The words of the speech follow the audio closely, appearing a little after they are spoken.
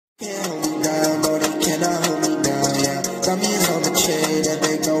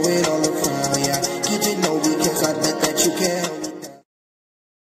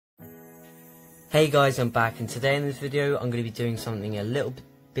Hey guys, I'm back, and today in this video I'm going to be doing something a little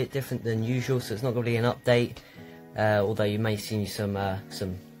bit different than usual. So it's not going to be an update, although you may see some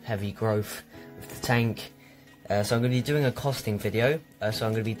heavy growth with the tank. So I'm going to be doing a costing video. So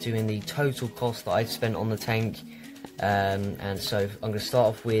I'm going to be doing the total cost that I've spent on the tank, and so I'm going to start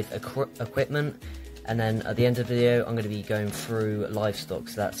off with equipment, and then at the end of the video I'm going to be going through livestock,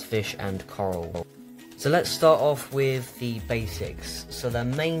 so that's fish and coral. So let's start off with the basics. So the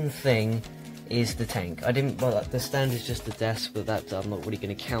main thing is the tank. The stand is just the desk, but that I'm not really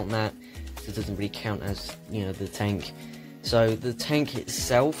going to count that, so it doesn't really count as, you know, the tank. So the tank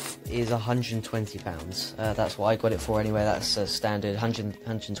itself is £120. That's what I got it for anyway. That's a standard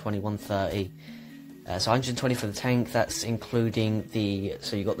 120, 130. So 120 for the tank. That's including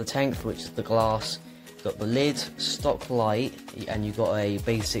so you got the tank, which is the glass. You got the lid, stock light, and you got a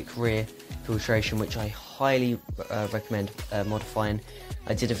basic rear filtration, which I highly recommend modifying.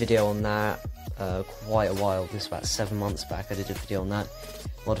 I did a video on that quite a while. This is about 7 months back. I did a video on that,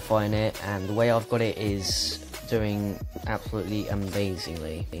 modifying it, and the way I've got it is doing absolutely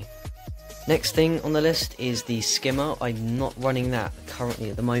amazingly. Next thing on the list is the skimmer. I'm not running that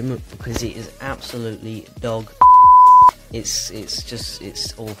currently at the moment because it is absolutely dog. It's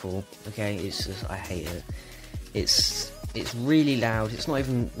awful. Okay, I hate it. It's really loud. It's not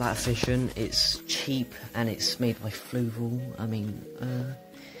even that efficient. It's cheap and it's made by Fluval. I mean,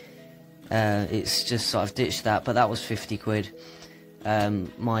 it's just, so I've ditched that, but that was 50 quid.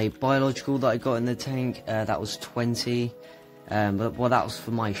 My biological that I got in the tank, that was 20. Well, that was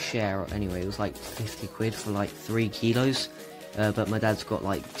for my share anyway. It was like 50 quid for like 3 kilos. But my dad's got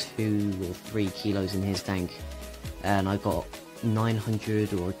like 2 or 3 kilos in his tank, and I got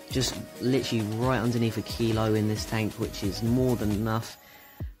 900, or just literally right underneath a kilo in this tank, which is more than enough.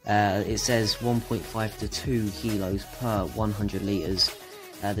 It says 1.5 to 2 kilos per 100 litres.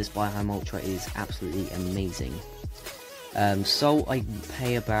 This Bioham Ultra is absolutely amazing. So I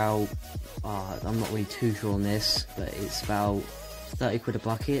pay about, I'm not really too sure on this, but it's about 30 quid a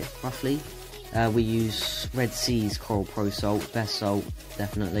bucket, roughly. We use Red Sea's Coral Pro Salt, best salt,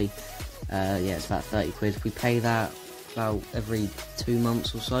 definitely. Yeah, it's about 30 quid. We pay that about every 2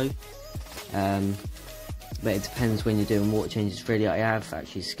 months or so. But it depends when you're doing water changes, really. I have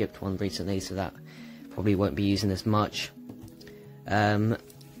actually skipped one recently, so that probably won't be using as much.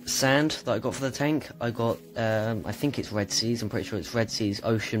 Sand that I got for the tank, I got, I think it's Red Sea's, I'm pretty sure it's Red Sea's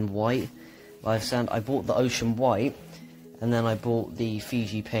Ocean White live sand. I bought the Ocean White, and then I bought the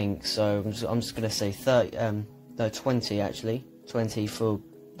Fiji Pink, so I'm just going to say 20 actually, 20 for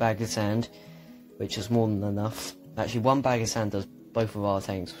a bag of sand, which is more than enough. Actually, one bag of sand does both of our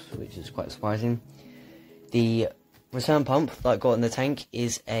tanks, which is quite surprising. The return pump that I got in the tank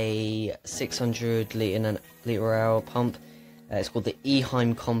is a 600 litre hour pump. It's called the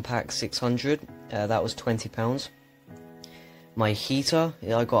Eheim Compact 600. That was £20. My heater,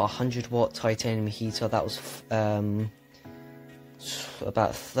 I got a 100 watt titanium heater. That was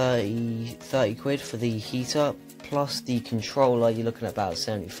about 30 quid for the heater, plus the controller. You're looking at about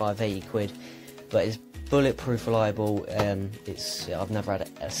 75, 80 quid. But it's bulletproof, reliable. I've never had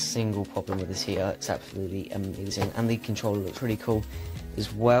a single problem with this heater. It's absolutely amazing, and the controller looks really cool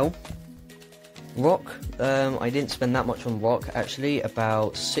as well. Rock, I didn't spend that much on rock actually,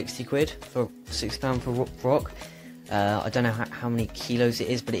 about 60 quid for £60 for rock. I don't know how many kilos it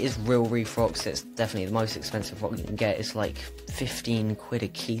is, but it is real reef rock, so it's definitely the most expensive rock you can get. It's like 15 quid a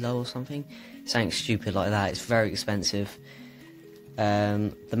kilo or something stupid like that. It's very expensive.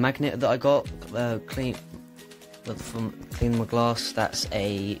 The magnet that I got, clean my glass, that's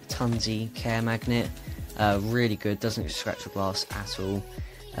a Tunzi Care magnet. Really good, doesn't scratch the glass at all.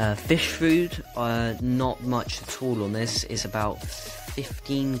 Fish food, not much at all on this. It's about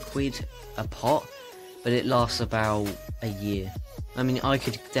 15 quid a pot, but it lasts about a year. I mean, I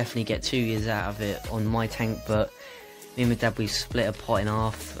could definitely get 2 years out of it on my tank, but me and my dad, we split a pot in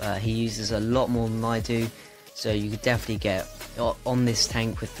half. He uses a lot more than I do, so you could definitely get, on this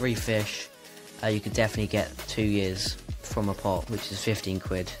tank with 3 fish, you could definitely get 2 years from a pot, which is 15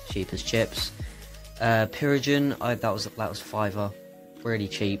 quid, cheap as chips. Pyrogen, that was £5. Really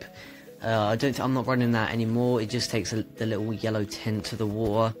cheap. I'm not running that anymore. It just takes the little yellow tint to the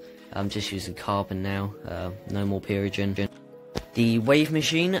water. I'm just using carbon now. No more Pyrogen. The wave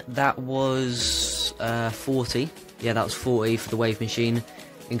machine, that was 40. Yeah, that was 40 for the wave machine,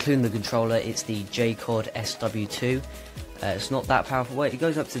 including the controller. It's the J-Cod SW2. It's not that powerful. It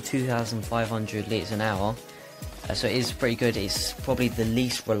goes up to 2,500 litres an hour. So it is pretty good. It's probably the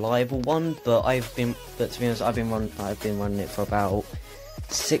least reliable one, but to be honest, I've been running it for about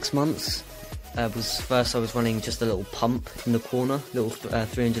 6 months. First I was running just a little pump in the corner, little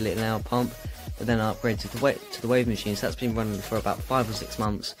 300 litre an hour pump. but then I upgraded to the wave machine. So that's been running for about 5 or 6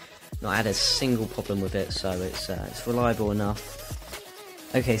 months. Not had a single problem with it, so it's reliable enough.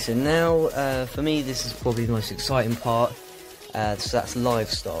 Okay, so now for me this is probably the most exciting part. So that's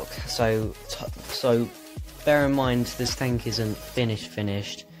livestock. So bear in mind this tank isn't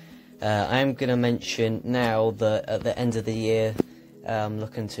finished. I am going to mention now that at the end of the year I'm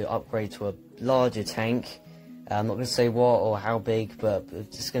looking to upgrade to a larger tank. I'm not going to say what or how big, but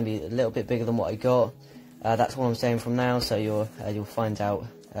it's just going to be a little bit bigger than what I got. That's what I'm saying from now, so you'll find out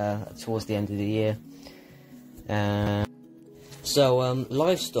towards the end of the year. So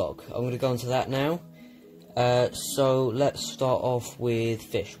livestock, I'm going to go into that now. So let's start off with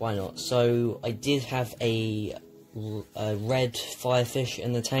fish, why not? So I did have a red firefish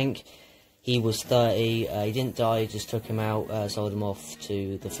in the tank. He was 30, he didn't die, just took him out, sold him off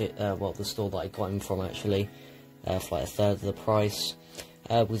to the store that I got him from actually, for like a third of the price,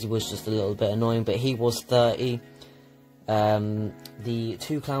 because he was just a little bit annoying, but he was 30. The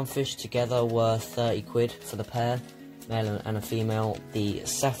 2 clownfish together were 30 quid for the pair, male and a female. The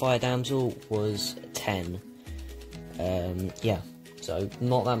sapphire damsel was 10. Yeah, so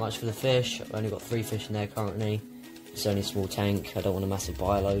not that much for the fish. I've only got 3 fish in there currently. It's only a small tank, I don't want a massive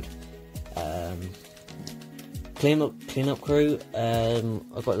buy load. Cleanup crew,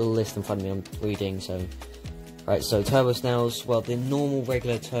 I've got a little list in front of me, I'm reading, so... Right, so turbo snails, well, the normal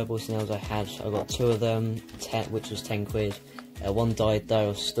regular turbo snails I got 2 of them, which was 10 quid. 1 died though,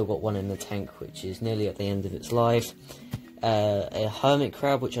 I've still got 1 in the tank, which is nearly at the end of its life. A hermit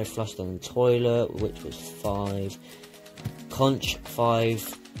crab, which I flushed on the toilet, which was 5. Conch,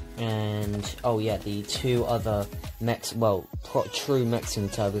 5. And, oh yeah, the 2 other true Mexican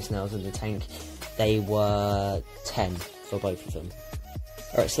turbo snails in the tank, they were 10 for both of them.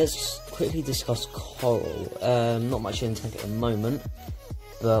 Alright, so let's quickly discuss coral. Not much in the tank at the moment,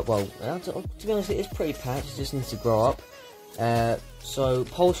 but, well, to be honest, it is pretty packed, it just needs to grow up. So,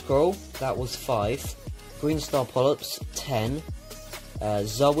 pulse coral, that was 5. Green star polyps, 10.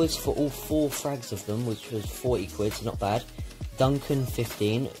 Zoas for all 4 frags of them, which was 40 quid, so not bad. Duncan,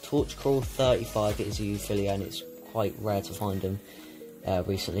 15. Torch coral, 35. It is a euphilia, and it's quite rare to find them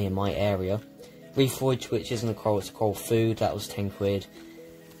recently in my area. Reef whatch, which isn't a coral, it's a coral food, that was 10 quid.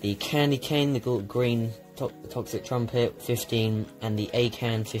 The candy cane, the green toxic trumpet, 15. And the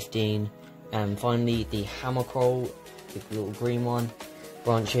acan, 15. And finally, the hammer coral, the little green one,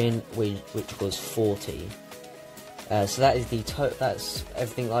 branching, which was 40. So that is that's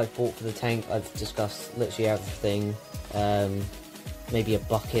everything I've bought for the tank. I've discussed literally everything. Maybe a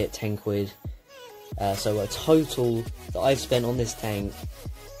bucket, 10 quid. So a total that I've spent on this tank,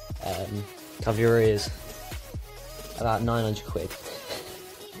 cover your ears, about 900 quid.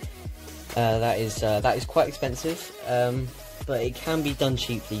 That is quite expensive, but it can be done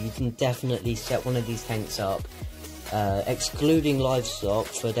cheaply. You can definitely set one of these tanks up, excluding livestock,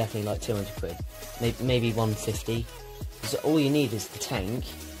 for definitely like 200 quid, maybe 150. So all you need is the tank.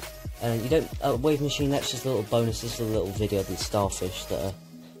 You don't wave machine. That's just a little bonus. This is a little video of the starfish that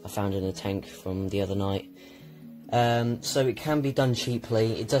I found in a tank from the other night. So it can be done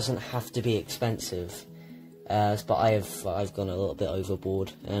cheaply. It doesn't have to be expensive. But I've gone a little bit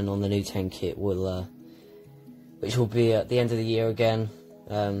overboard, and on the new tank it will, which will be at the end of the year again.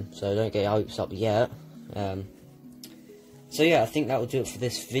 So don't get your hopes up yet. So yeah, I think that will do it for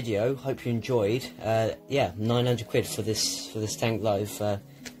this video. Hope you enjoyed. Yeah, 900 quid for this tank that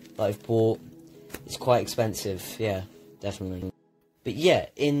I've bought. It's quite expensive, yeah, definitely. But yeah,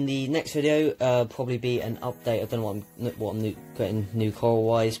 in the next video, probably be an update. I don't know what I'm getting new coral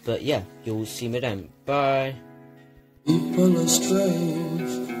wise, but yeah, you'll see me then. Bye. People are strange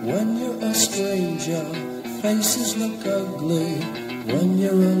when you're a stranger. Faces look ugly when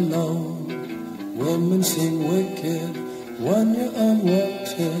you're alone. Women seem wicked when you're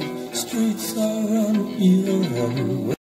unwanted. Streets are uneven.